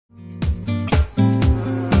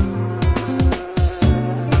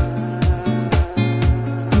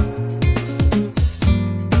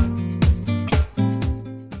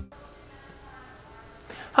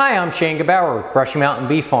Hi, I'm Shane Gebauer with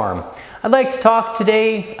BrushyMtnBeeFarm. I'd like to talk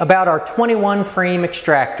today about our 21 frame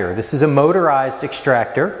extractor. This is a motorized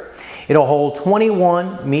extractor. It'll hold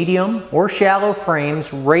 21 medium or shallow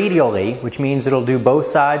frames radially, which means it'll do both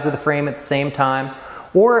sides of the frame at the same time,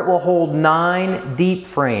 or it will hold 9 deep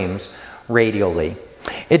frames radially.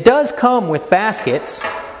 It does come with baskets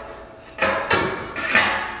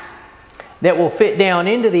that will fit down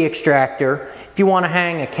into the extractor if you want to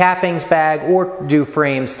hang a cappings bag or do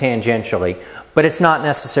frames tangentially, but it's not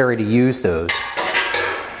necessary to use those.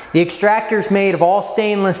 The extractor is made of all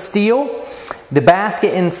stainless steel. The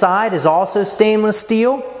basket inside is also stainless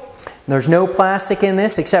steel. There's no plastic in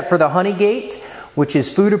this except for the honey gate, which is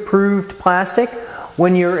food approved plastic.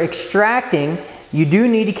 When you're extracting, you do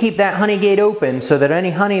need to keep that honey gate open so that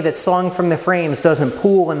any honey that's slung from the frames doesn't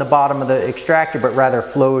pool in the bottom of the extractor but rather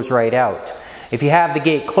flows right out. If you have the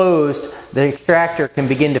gate closed, the extractor can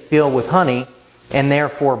begin to fill with honey and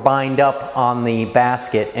therefore bind up on the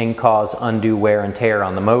basket and cause undue wear and tear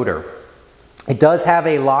on the motor. It does have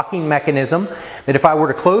a locking mechanism that if I were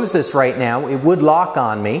to close this right now, it would lock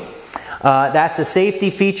on me. That's a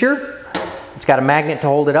safety feature. It's got a magnet to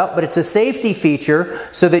hold it up, but it's a safety feature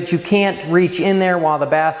so that you can't reach in there while the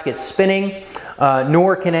basket's spinning,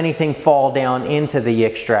 nor can anything fall down into the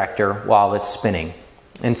extractor while it's spinning.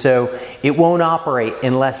 And so it won't operate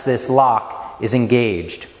unless this lock is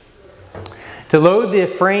engaged. To load the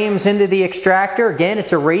frames into the extractor, again,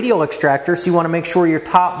 it's a radial extractor, so you want to make sure your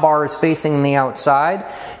top bar is facing the outside.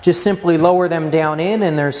 Just simply lower them down in,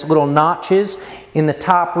 and there's little notches in the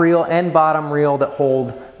top reel and bottom reel that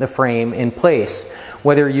hold the frame in place.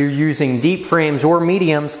 Whether you're using deep frames or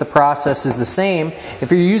mediums, the process is the same. If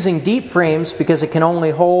you're using deep frames, because it can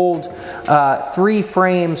only hold 3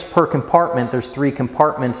 frames per compartment, there's 3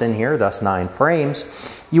 compartments in here, thus 9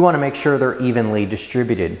 frames, you want to make sure they're evenly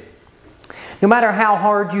distributed. No matter how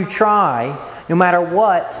hard you try, no matter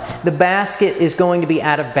what, the basket is going to be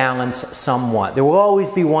out of balance somewhat. There will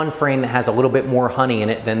always be one frame that has a little bit more honey in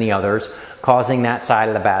it than the others, causing that side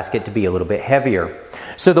of the basket to be a little bit heavier.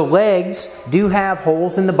 So the legs do have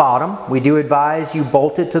holes in the bottom. We do advise you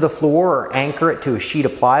bolt it to the floor or anchor it to a sheet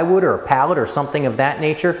of plywood or a pallet or something of that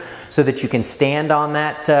nature so that you can stand on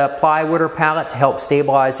that plywood or pallet to help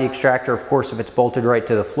stabilize the extractor. Of course, if it's bolted right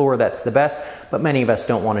to the floor, that's the best, but many of us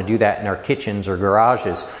don't want to do that in our kitchens or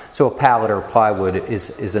garages, so a pallet or plywood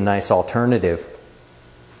is a nice alternative.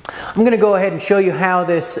 I'm going to go ahead and show you how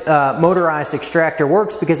this motorized extractor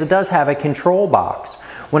works because it does have a control box.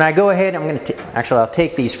 When I go ahead, I'll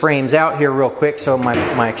take these frames out here real quick so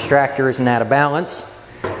my extractor isn't out of balance.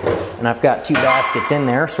 And I've got 2 baskets in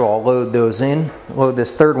there, so I'll load those in, load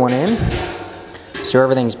this third one in, so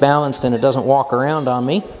everything's balanced and it doesn't walk around on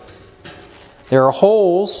me. There are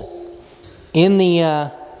holes in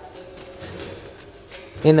the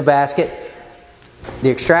basket, the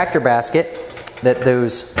extractor basket, that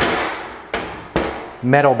those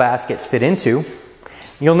metal baskets fit into.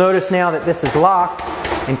 You'll notice now that this is locked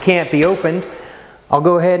and can't be opened. I'll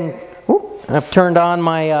go ahead and I've turned on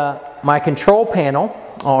my control panel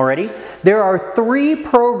already. There are 3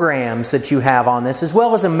 programs that you have on this as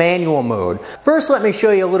well as a manual mode. First, let me show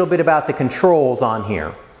you a little bit about the controls on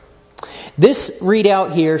here. This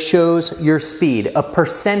readout here shows your speed, a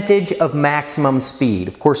percentage of maximum speed.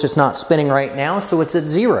 Of course, it's not spinning right now, so it's at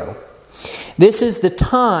 0. This is the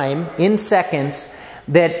time in seconds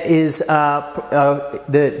that is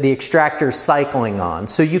the extractor cycling on.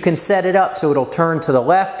 So you can set it up so it'll turn to the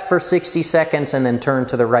left for 60 seconds and then turn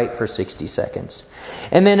to the right for 60 seconds.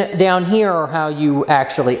 And then down here are how you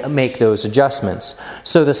actually make those adjustments.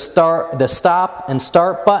 So the stop and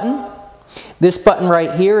start button. This button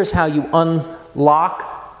right here is how you unlock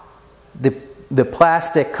the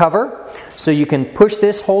plastic cover. So you can push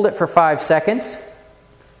this, hold it for 5 seconds.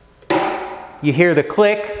 You hear the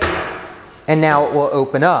click, and now it will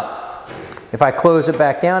open up. If I close it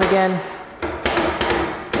back down again,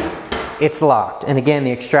 it's locked. And again,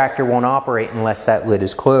 the extractor won't operate unless that lid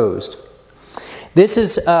is closed. This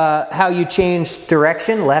is how you change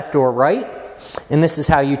direction, left or right. And this is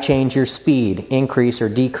how you change your speed, increase or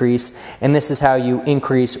decrease. And this is how you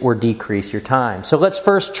increase or decrease your time. So let's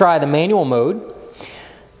first try the manual mode.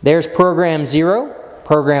 There's program 0,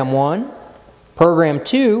 program 1, program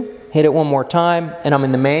 2. Hit it one more time, and I'm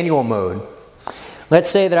in the manual mode. Let's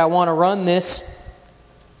say that I want to run this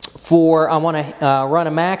I want to run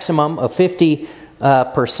a maximum of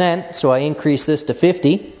 50%, so I increase this to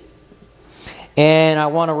 50. And I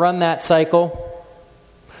want to run that cycle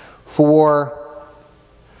for,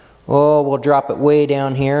 we'll drop it way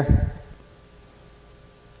down here.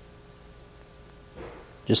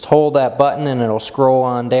 Just hold that button and it'll scroll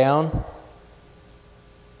on down.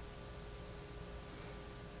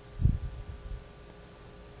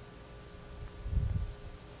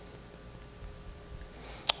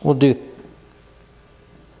 We'll do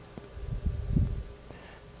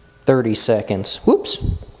 30 seconds. Whoops,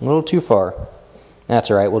 a little too far. That's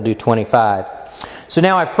all right, we'll do 25. So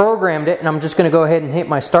now I programmed it, and I'm just going to go ahead and hit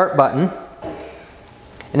my start button.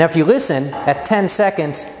 And now if you listen, at 10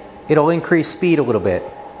 seconds, it'll increase speed a little bit.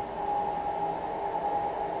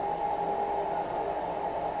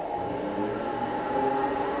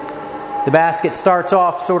 The basket starts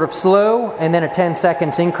off sort of slow, and then at 10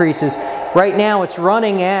 seconds increases. Right now it's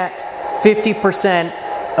running at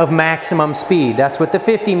 50% of maximum speed. That's what the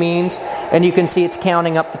 50 means, and you can see it's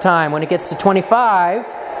counting up the time. When it gets to 25,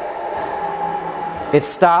 it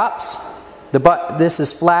stops. This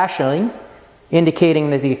is flashing,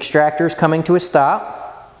 indicating that the extractor is coming to a stop.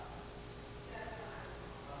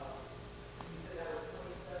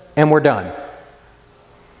 And we're done.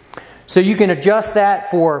 So you can adjust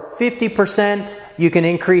that for 50%, you can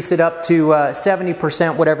increase it up to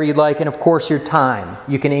 70%, whatever you'd like, and of course your time.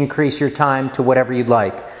 You can increase your time to whatever you'd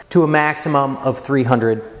like, to a maximum of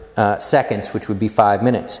 300 seconds, which would be 5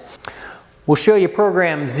 minutes. We'll show you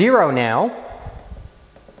program 0 now.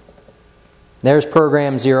 There's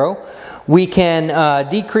program 0. We can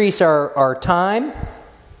decrease our time.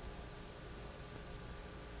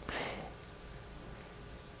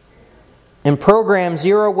 In program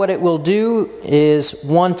 0, what it will do is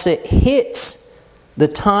once it hits the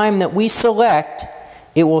time that we select,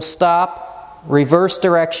 it will stop, reverse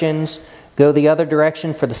directions, go the other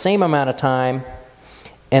direction for the same amount of time,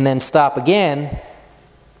 and then stop again.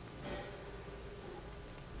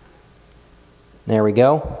 There we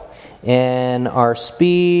go. And our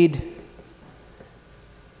speed,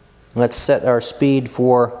 let's set our speed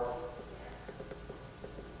for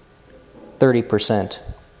 30%.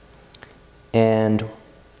 And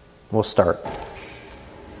we'll start.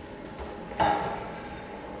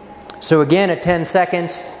 So again, at 10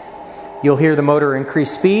 seconds, you'll hear the motor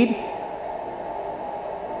increase speed.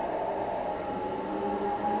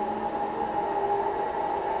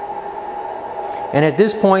 And at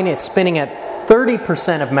this point, it's spinning at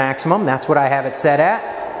 30% of maximum. That's what I have it set at.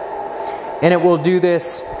 And it will do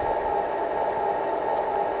this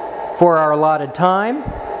for our allotted time.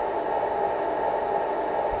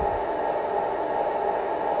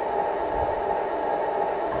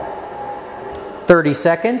 30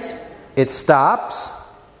 seconds, it stops.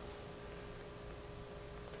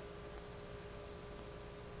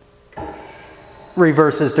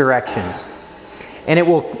 Reverses directions. And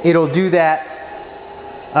it'll do that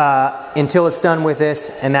until it's done with this,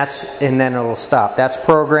 and then it'll stop. That's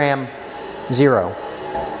program 0.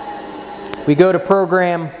 We go to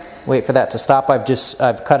program, wait for that to stop. I've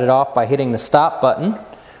cut it off by hitting the stop button.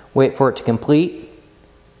 Wait for it to complete.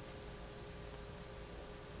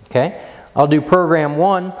 Okay. I'll do program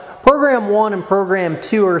 1. Program 1 and program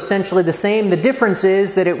 2 are essentially the same. The difference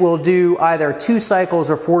is that it will do either 2 cycles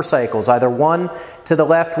or 4 cycles, either 1 to the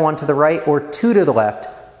left, 1 to the right, or 2 to the left,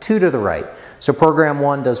 2 to the right. So program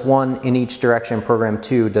 1 does 1 in each direction, program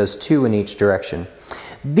 2 does 2 in each direction.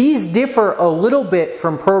 These differ a little bit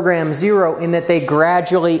from program 0 in that they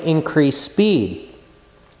gradually increase speed.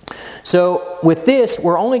 So with this,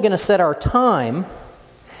 we're only going to set our time.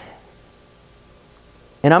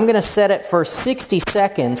 And I'm going to set it for 60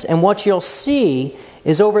 seconds, and what you'll see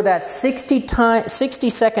is over that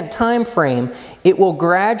 60-second time frame, it will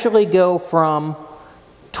gradually go from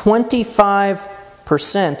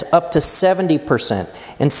 25% up to 70%.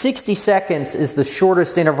 And 60 seconds is the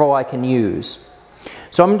shortest interval I can use.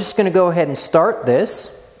 So I'm just going to go ahead and start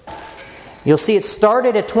this. You'll see it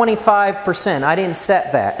started at 25%. I didn't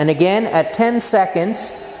set that. And again, at 10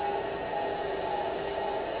 seconds...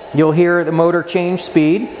 you'll hear the motor change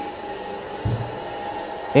speed.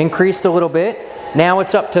 Increased a little bit. Now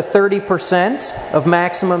it's up to 30% of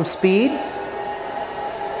maximum speed.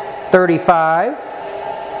 35.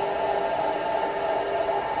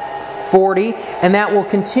 40. And that will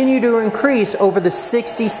continue to increase over the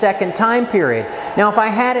 60-second time period. Now if I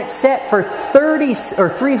had it set for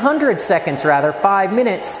 300 seconds rather, 5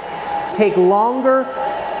 minutes, take longer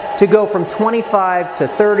to go from 25 to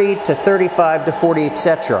 30 to 35 to 40,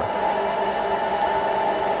 etc.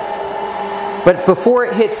 But before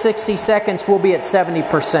it hits 60 seconds, we'll be at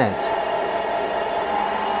 70%.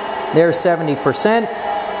 There's 70%.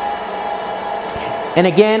 And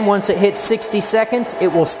again, once it hits 60 seconds,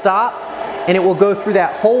 it will stop, and it will go through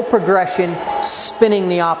that whole progression, spinning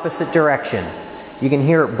the opposite direction. You can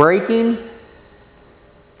hear it braking,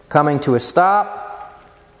 coming to a stop,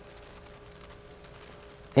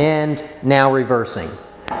 and now reversing.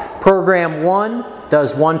 Program 1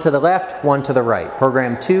 does 1 to the left, 1 to the right.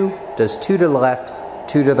 Program 2 does 2 to the left,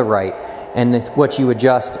 2 to the right. And what you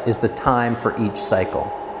adjust is the time for each cycle.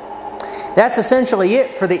 that's essentially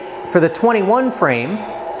it for the 21 frame.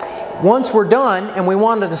 Once we're done and we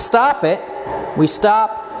wanted to stop it, we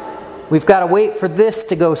stop. We've got to wait for this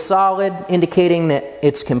to go solid, indicating that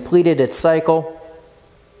it's completed its cycle.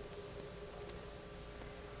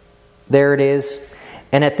 There it is.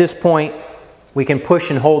 And at this point, we can push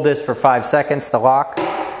and hold this for 5 seconds, the lock,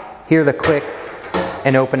 hear the click,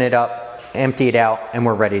 and open it up, empty it out, and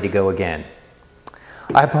we're ready to go again.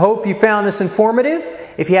 I hope you found this informative.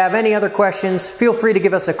 If you have any other questions, feel free to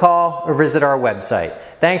give us a call or visit our website.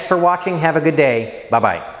 Thanks for watching. Have a good day.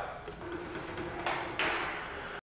 Bye-bye.